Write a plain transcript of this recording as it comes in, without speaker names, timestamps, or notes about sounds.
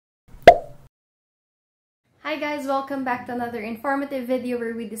Hi guys, welcome back to another informative video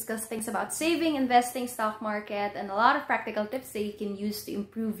where we discuss things about saving, investing, stock market, and a lot of practical tips that you can use to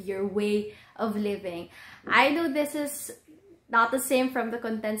improve your way of living. I know this is not the same from the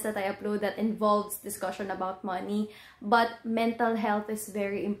contents that I upload that involves discussion about money, but mental health is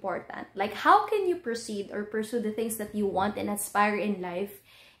very important. Like, how can you proceed or pursue the things that you want and aspire in life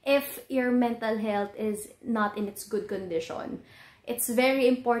if your mental health is not in its good condition? It's very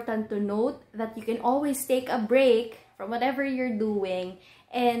important to note that you can always take a break from whatever you're doing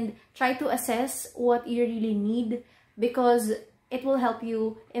and try to assess what you really need, because it will help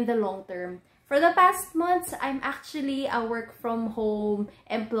you in the long term. For the past months, I'm actually a work from home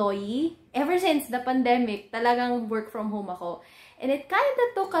employee. Ever since the pandemic, talagang work from home ako. And it kind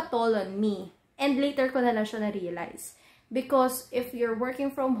of took a toll on me. And later ko na lang siya na-realize. Because if you're working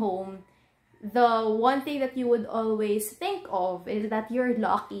from home, the one thing that you would always think of is that you're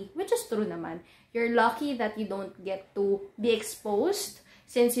lucky, which is true naman. You're lucky that you don't get to be exposed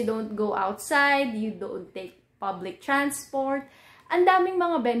since you don't go outside, you don't take public transport. Ang daming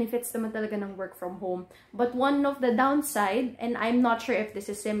mga benefits naman talaga ng work from home. But one of the downside, and I'm not sure if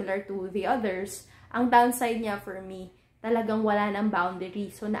this is similar to the others, ang downside niya for me, talagang wala ng boundary.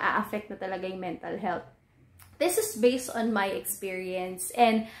 So, na-affect na talaga yung mental health. This is based on my experience,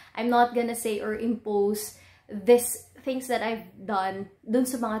 and I'm not gonna say or impose these things that I've done dun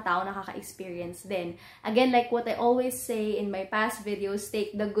sa mga tao nakaka-experience din. Again, like what I always say in my past videos,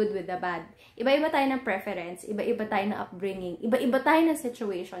 take the good with the bad. Iba-iba tayo ng preference, iba-iba tayo ng upbringing, iba-iba tayo ng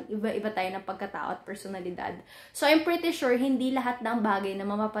situation, iba-iba tayo ng pagkatao at personalidad. So, I'm pretty sure hindi lahat ng bagay na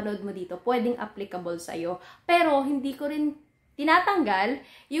mamapanood mo dito pwedeng applicable sa'yo. Pero, hindi ko rin tinatanggal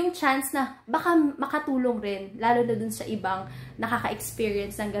yung chance na baka makatulong rin, lalo na dun sa ibang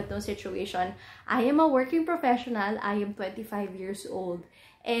nakaka-experience ng ganitong situation. I am a working professional. I am 25 years old.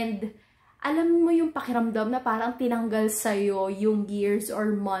 And alam mo yung pakiramdam na parang tinanggal sa'yo yung years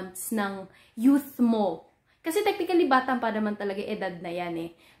or months ng youth mo. Kasi technically, batang pa naman talaga edad na yan eh.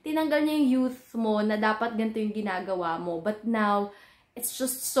 Tinanggal niya yung youth mo na dapat ganito yung ginagawa mo. But now, it's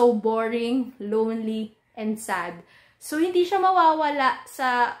just so boring, lonely, and sad. So, hindi siya mawawala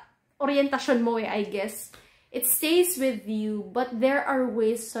sa orientasyon mo I guess. It stays with you, but there are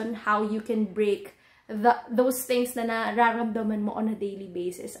ways on how you can break those things na nararamdaman mo on a daily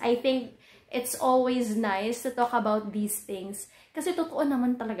basis. I think it's always nice to talk about these things kasi totoo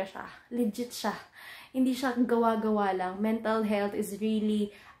naman talaga siya. Legit siya. Hindi siya gawa-gawa lang. Mental health is really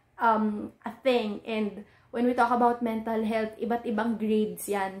a thing. And when we talk about mental health, iba't ibang grades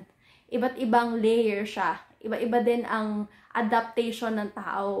yan. Iba't ibang layer siya. Iba-iba din ang adaptation ng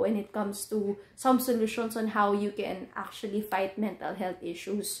tao when it comes to some solutions on how you can actually fight mental health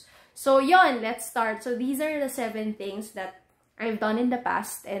issues. So, yon, let's start. So, these are the 7 things that I've done in the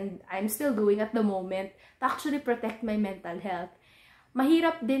past and I'm still doing at the moment to actually protect my mental health.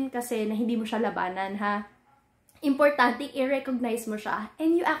 Mahirap din kasi na hindi mo siya labanan, ha? Importante, i-recognize mo siya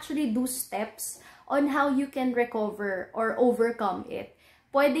and you actually do steps on how you can recover or overcome it.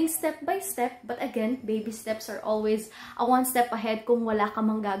 Pwedeng step by step, but again, baby steps are always a one step ahead kung wala ka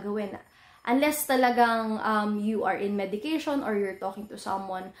mang gagawin. Unless talagang you are in medication or you're talking to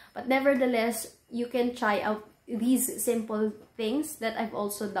someone. But nevertheless, you can try out these simple things that I've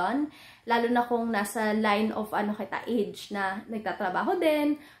also done. Lalo na kung nasa line of age na nagtatrabaho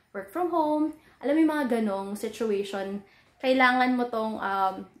din, work from home. Alam mo yung mga ganong situation, kailangan mo tong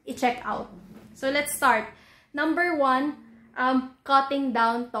i-check out. So let's start. Number 1, cutting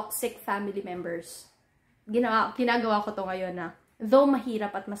down toxic family members. Ginagawa ko to ngayon na. Though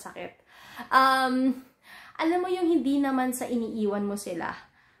mahirap at masakit. Alam mo yung hindi naman sa iniiwan mo sila.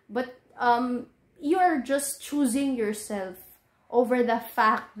 But you're just choosing yourself over the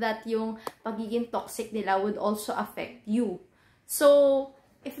fact that yung pagiging toxic nila would also affect you. So,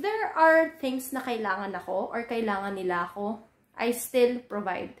 if there are things na kailangan ako or kailangan nila ako, I still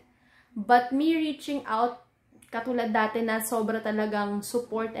provide. But me reaching out, katulad dati na sobra talagang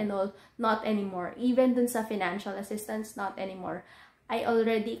support and all, not anymore. Even dun sa financial assistance, not anymore. I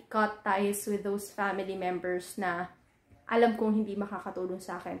already cut ties with those family members na alam kong hindi makakatulong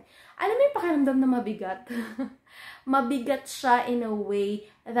sa akin. Alam mo yung pakiramdam na mabigat? Mabigat siya in a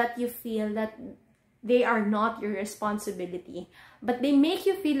way that you feel that they are not your responsibility. But they make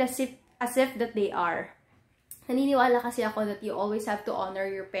you feel as if that they are. Naniniwala kasi ako that you always have to honor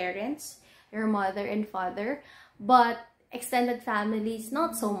your parents, your mother and father, but extended families,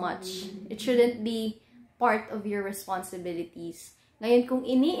 not so much. It shouldn't be part of your responsibilities. Ngayon, kung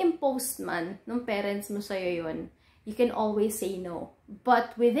ini-impose man ng parents mo sa'yo yun, you can always say no.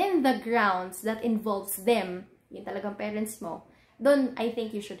 But within the grounds that involves them, yung talagang parents mo, doon I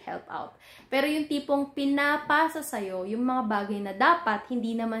think you should help out. Pero yung tipong pinapasa sa'yo, yung mga bagay na dapat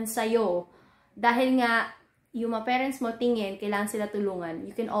hindi naman sa'yo, dahil nga yung mga parents mo tingin, kailangan sila tulungan,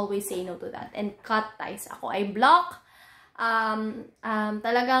 you can always say no to that and cut ties. Ako, I block,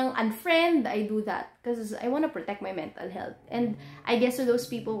 talagang unfriend, I do that because I want to protect my mental health. And I guess to those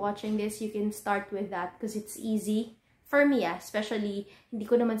people watching this, you can start with that because it's easy. For me, especially, hindi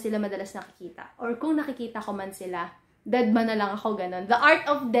ko naman sila madalas nakikita. Or kung nakikita ko man sila, deadma na lang ako, ganun. The art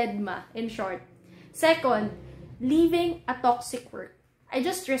of deadma, in short. Second, leaving a toxic work. I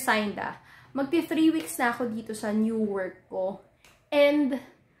just resigned, Magti 3 weeks na ako dito sa new work ko. And,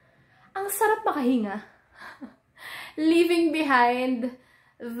 ang sarap makahinga. Leaving behind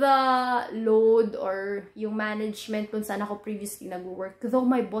the load or yung management kung saan ako previously nag-work. Though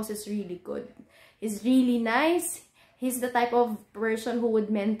my boss is really good. He's really nice. He's the type of person who would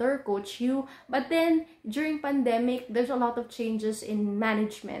mentor, coach you. But then, during pandemic, there's a lot of changes in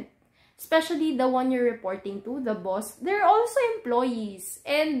management. Especially the one you're reporting to, the boss. They're also employees.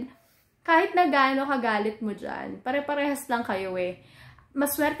 And kahit na gaano kagalit mo dyan, pare-parehas lang kayo eh.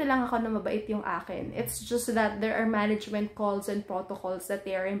 Maswerte lang ako na mabait yung akin. It's just that there are management calls and protocols that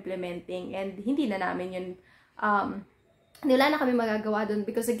they are implementing. And hindi na namin yun, wala na kami magagawa dun.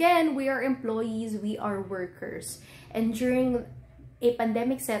 Because again, we are employees, we are workers. And during a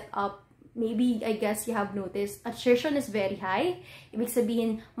pandemic setup, maybe, I guess you have noticed, attrition is very high. Ibig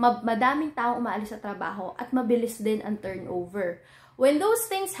sabihin, madaming tao umaalis sa trabaho at mabilis din ang turnover. When those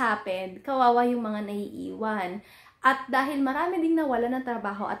things happen, kawawa yung mga naiiwan. At dahil marami ding nawala ng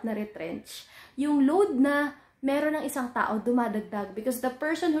trabaho at na-retrench, yung load na meron ng isang tao dumadagdag because the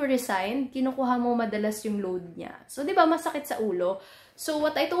person who resigned, kinukuha mo madalas yung load niya. So, di ba, masakit sa ulo. So,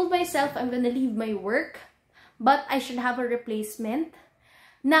 what I told myself, I'm gonna leave my work, but I should have a replacement.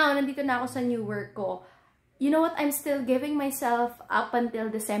 Now, nandito na ako sa new work ko. You know what? I'm still giving myself up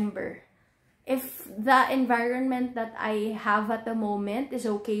until December. If the environment that I have at the moment is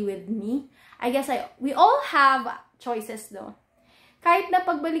okay with me, I guess we all have choices, no? Kahit na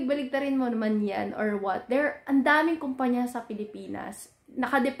pagbalik-baliktarin mo naman yan or what, ang daming kumpanya sa Pilipinas.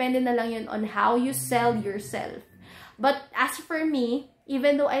 Nakadepende na lang yun on how you sell yourself. But as for me,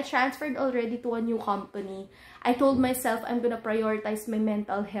 even though I transferred already to a new company, I told myself I'm gonna prioritize my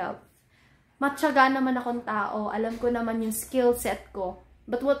mental health. Matyaga naman akong tao. Alam ko naman yung skill set ko.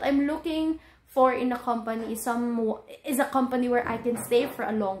 But what I'm looking for in a company is a company where I can stay for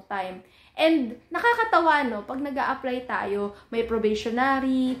a long time. And nakakatawa, no? Pag nag-a-apply tayo, may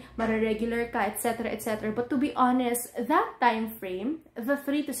probationary, mare-regular ka, etc., etc. But to be honest, that time frame, the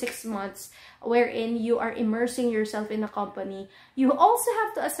 3 to 6 months wherein you are immersing yourself in a company, you also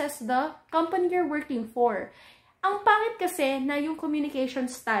have to assess the company you're working for. Ang pangit kasi na yung communication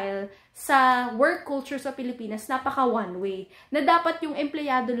style sa work culture sa Pilipinas, napaka one-way. Na dapat yung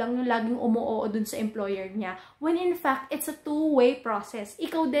empleyado lang yung laging umuoo dun sa employer niya. When in fact, it's a two-way process.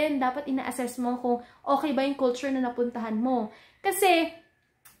 Ikaw din, dapat ina-assess mo kung okay ba yung culture na napuntahan mo. Kasi,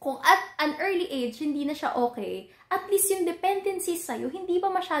 kung at an early age, hindi na siya okay, at least yung dependencies sa'yo, hindi pa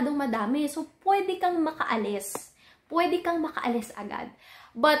masyadong madami. So, pwede kang makaalis. Pwede kang makaalis agad.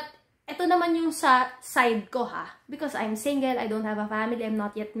 But, ito naman yung sa side ko, because I'm single, I don't have a family, I'm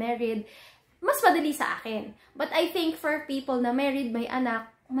not yet married, mas madali sa akin. But I think for people na married, may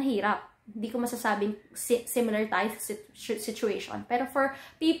anak, mahirap. Hindi ko masasabing similar tayo situation. Pero for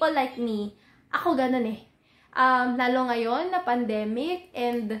people like me, ako ganun eh. Lalo ngayon na pandemic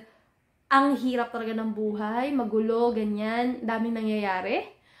and ang hirap talaga ng buhay, magulo, ganyan, daming nangyayari.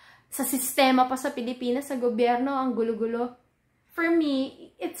 Sa sistema pa sa Pilipinas, sa gobyerno, ang gulo-gulo. For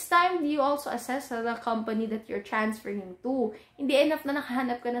me, it's time you also assess the company that you're transferring to. Hindi enough na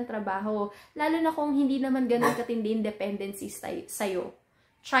nakahanap ka ng trabaho. Lalo na kung hindi naman ganun katindi dependencies sa'yo.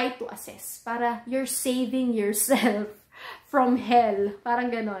 Try to assess para you're saving yourself from hell. Parang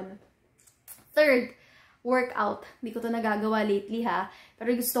ganon. Third, workout. Hindi ko to nagagawa lately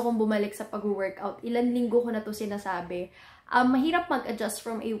pero gusto kong bumalik sa pag-workout. Ilan linggo ko na to sinasabi. Mahirap mag-adjust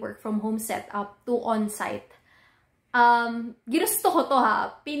from a work from home setup to on-site. Ginusto ko to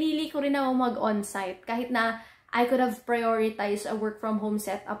Pinili ko rin na mag-on-site. Kahit na I could have prioritized a work from home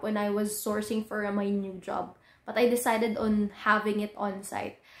setup when I was sourcing for my new job. But I decided on having it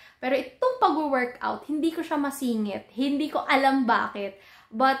on-site. Pero itong pag-workout, hindi ko siya masingit. Hindi ko alam bakit.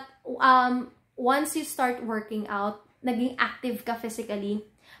 But once you start working out, naging active ka physically,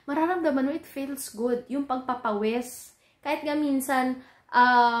 mararamdaman mo it feels good. Yung pagpapawis. Kahit nga minsan,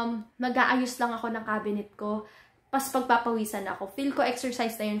 nag-aayos lang ako ng cabinet ko. Pas pagpapawisan ako. Feel ko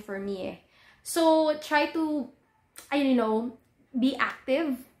exercise na yun for me So, try to, be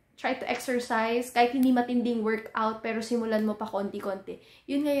active. try to exercise, kahit hindi matinding workout, pero simulan mo pa konti-konti.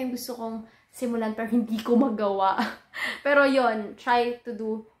 Yun nga yung gusto kong simulan, pero hindi ko magawa. Pero yun, try to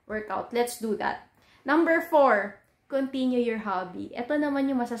do workout. Let's do that. Number 4, continue your hobby. Ito naman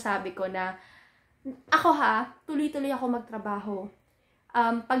yung masasabi ko na, ako tuloy-tuloy ako magtrabaho.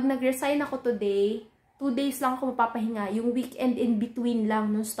 Pag nag-resign ako today, 2 days lang ako mapapahinga. Yung weekend in between lang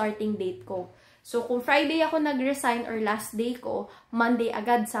nung starting date ko. So, kung Friday ako nag-resign or last day ko, Monday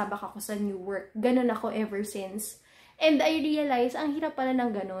agad sabak ako sa new work. Ganun ako ever since. And I realize, ang hirap pala ng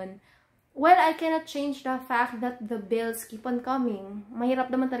ganun. Well, I cannot change the fact that the bills keep on coming.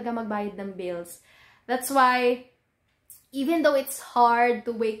 Mahirap naman talaga magbayad ng bills. That's why, even though it's hard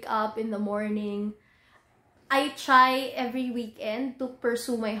to wake up in the morning, I try every weekend to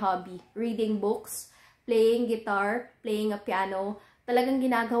pursue my hobby. Reading books, playing guitar, playing a piano. Talagang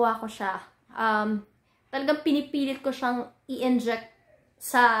ginagawa ko siya. Talagang pinipilit ko siyang i-inject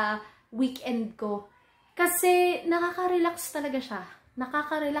sa weekend ko. Kasi nakaka-relax talaga siya.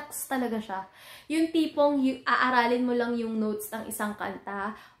 Nakaka-relax talaga siya. Yung tipong aaralin mo lang yung notes ng isang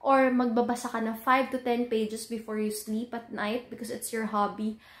kanta or magbabasa ka na 5 to 10 pages before you sleep at night because it's your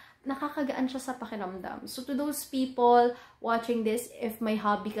hobby. Nakakagaan siya sa pakiramdam. So to those people watching this, if may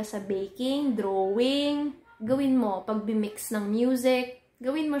hobby ka sa baking, drawing, gawin mo. Pag bimix ng music,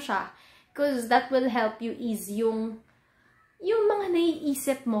 gawin mo siya. Because that will help you ease yung mga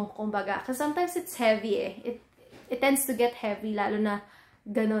naiisip mo, kumbaga. Because sometimes it's heavy It tends to get heavy, lalo na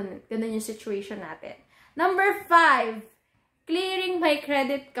ganun yung situation natin. Number 5, clearing my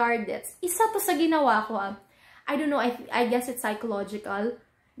credit card debts. Isa to sa ginawa ko. I don't know, I guess it's psychological,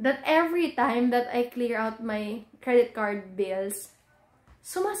 that every time that I clear out my credit card bills,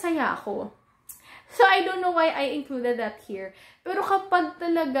 sumasaya ako. So, I don't know why I included that here. Pero kapag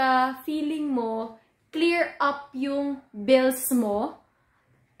talaga feeling mo, clear up yung bills mo,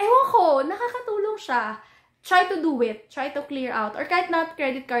 ewan ko, nakakatulong siya. Try to do it. Try to clear out. Or kahit not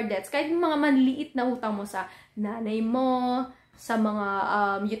credit card debts, kahit yung mga manliit na utang mo sa nanay mo, sa mga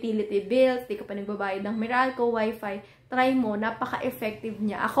utility bills, di ka pa nagbabayad ng Meralco, wifi, try mo, napaka-effective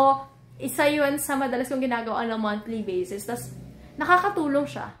niya. Ako, isa yun sa madalas kong ginagawa on a monthly basis. Tapos, nakakatulong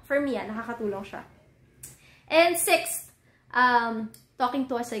siya. For me, nakakatulong siya. And 6th, talking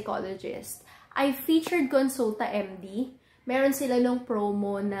to a psychologist. I featured Consulta MD. Meron sila nung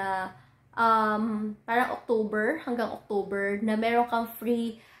promo na parang October, hanggang October, na meron kang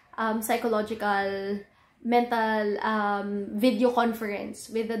free psychological, mental video conference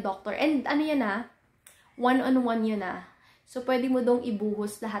with the doctor. And ano yun one-on-one yun So, pwede mo dong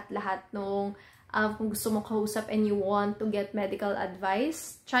ibuhos lahat-lahat nung kung gusto mo kausap and you want to get medical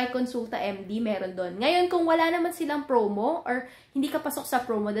advice, try Consulta MD, meron doon. Ngayon, kung wala naman silang promo or hindi ka pasok sa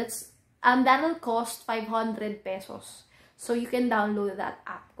promo, that'll cost 500 pesos. So, you can download that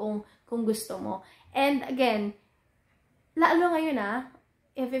app kung gusto mo. And again, lalo ngayon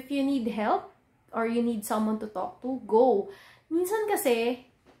if you need help or you need someone to talk to, go. Minsan kasi,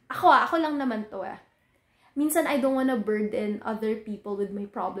 ako lang naman to Minsan, I don't want to burden other people with my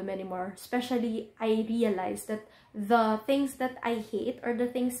problem anymore. Especially, I realize that the things that I hate or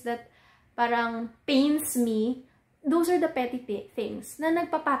the things that parang pains me, those are the petty things na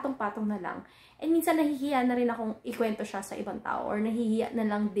nagpapatong-patong na lang. And minsan, nahihiya na rin akong ikwento siya sa ibang tao or nahihiya na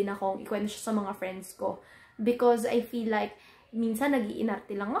lang din akong ikwento siya sa mga friends ko. Because I feel like, minsan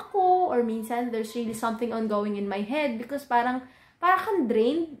nag-iinarte lang ako or minsan there's really something ongoing in my head because parang kang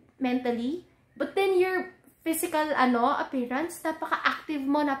drained mentally. But then your physical appearance, napaka-active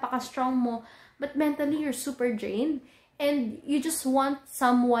mo, napaka-strong mo, but mentally you're super drained and you just want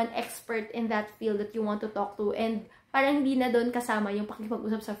someone expert in that field that you want to talk to and parang hindi na doon kasama yung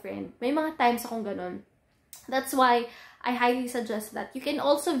pakikipag-usap sa friend. May mga times akong ganun. That's why I highly suggest that. You can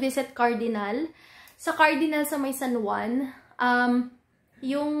also visit Cardinal. Sa Cardinal sa may San Juan,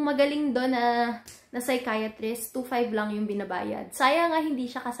 yung magaling doon na psychiatrist, 2.5 lang yung binabayad. Sayang nga hindi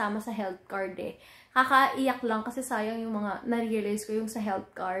siya kasama sa health card Kakaiyak lang kasi sayang yung mga na-realize ko yung sa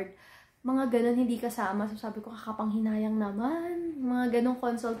health card. Mga ganun hindi kasama. So sabi ko, kakapanghinayang naman. Mga ganung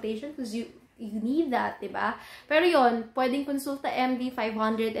consultation because you need that, diba? Pero yon pwedeng Consulta MD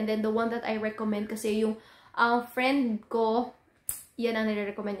 500 and then the one that I recommend kasi yung friend ko, yan ang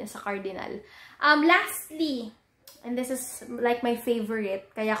nire-recommend niya sa Cardinal. Lastly, and this is like my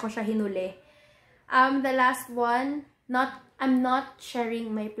favorite, kaya ko siya hinuli. The last one, I'm not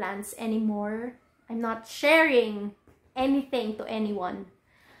sharing my plans anymore. I'm not sharing anything to anyone.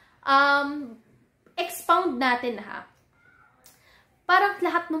 Expound natin Parang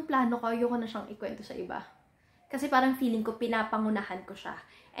lahat ng plano ko, ayoko na siyang ikwento sa iba. Kasi parang feeling ko, pinapangunahan ko siya.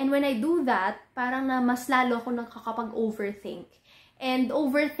 And when I do that, parang na mas lalo ako nakakapag-overthink. And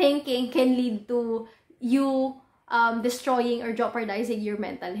overthinking can lead to you destroying or jeopardizing your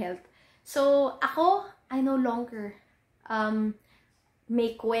mental health. So, ako, I no longer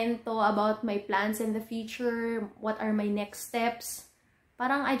make kwento about my plans in the future, what are my next steps.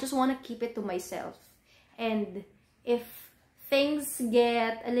 Parang I just want to keep it to myself. And if things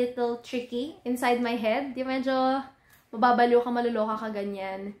get a little tricky inside my head, di medyo mababaliw ka, maluloka ka,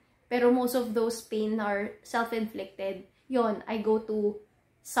 ganyan. Pero most of those pain are self-inflicted. Yon, I go to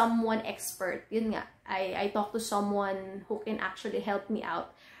someone expert. Yun nga, I talk to someone who can actually help me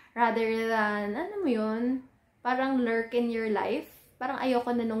out. Rather than, ano mo yun, parang lurk in your life. Parang ayoko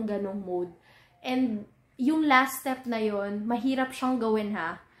na nung ganong mode. And yung last step na yun, mahirap siyang gawin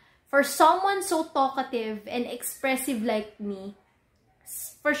ha. For someone so talkative and expressive like me,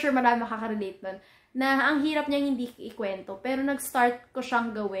 for sure marami makaka-relate nun, na ang hirap niyang hindi ikwento. Pero nag-start ko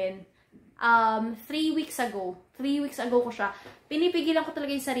siyang gawin 3 weeks ago. 3 weeks ago ko siya. Pinipigilan ko talaga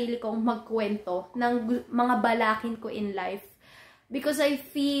yung sarili kong magkwento ng mga balakin ko in life. Because I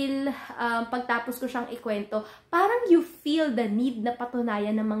feel, pagtapos ko siyang ikwento, parang you feel the need na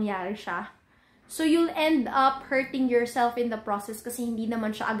patunayan na mangyari siya. So, you'll end up hurting yourself in the process kasi hindi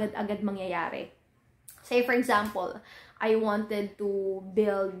naman siya agad-agad mangyayari. Say, for example, I wanted to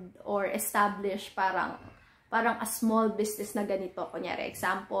build or establish parang a small business na ganito. Kunyari,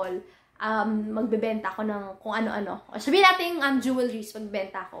 example, magbebenta ako ng kung ano-ano. Sabihin natin jewelries,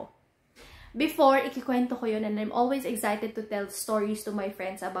 magbebenta ako. Before, ikikwento ko yun and I'm always excited to tell stories to my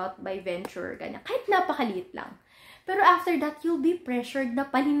friends about my venture, ganyan. Kahit napakaliit lang. Pero after that, you'll be pressured na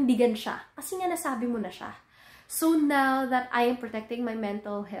panindigan siya. Kasi nga nasabi mo na siya. So now that I am protecting my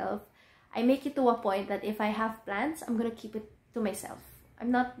mental health, I make it to a point that if I have plans, I'm gonna keep it to myself.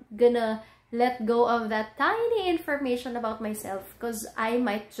 I'm not gonna let go of that tiny information about myself because I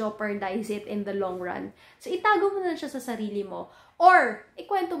might jeopardize it in the long run. So itago mo na siya sa sarili mo. Or,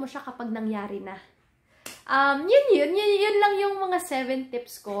 ikwento mo siya kapag nangyari na. Yun lang yung mga 7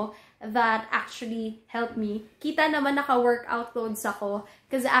 tips ko that actually helped me. Kita naman naka-workout clothes ako.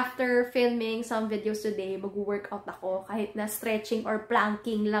 Because after filming some videos today, mag-workout ako. Kahit na stretching or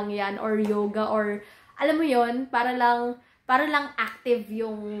planking lang yan, or yoga, or alam mo yun, para lang active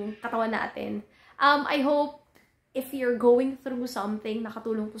yung katawan natin. I hope if you're going through something,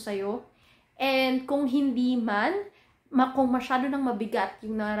 nakatulong to sa'yo. And kung hindi man, kung masyado nang mabigat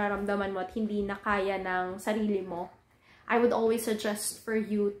yung nararamdaman mo at hindi na kaya ng sarili mo, I would always suggest for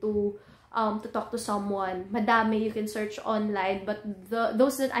you to talk to someone. Madami you can search online, but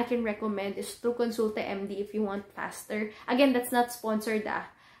those that I can recommend is through Consulta MD if you want faster. Again, that's not sponsored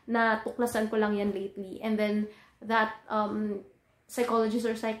natuklasan ko lang yan lately. And then that psychologist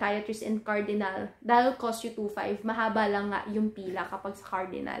or psychiatrist in Cardinal, that'll cost you 2.5. Mahaba lang nga yung pila kapag sa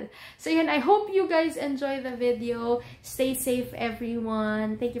Cardinal. So yun, I hope you guys enjoy the video. Stay safe,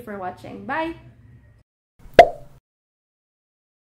 everyone. Thank you for watching. Bye!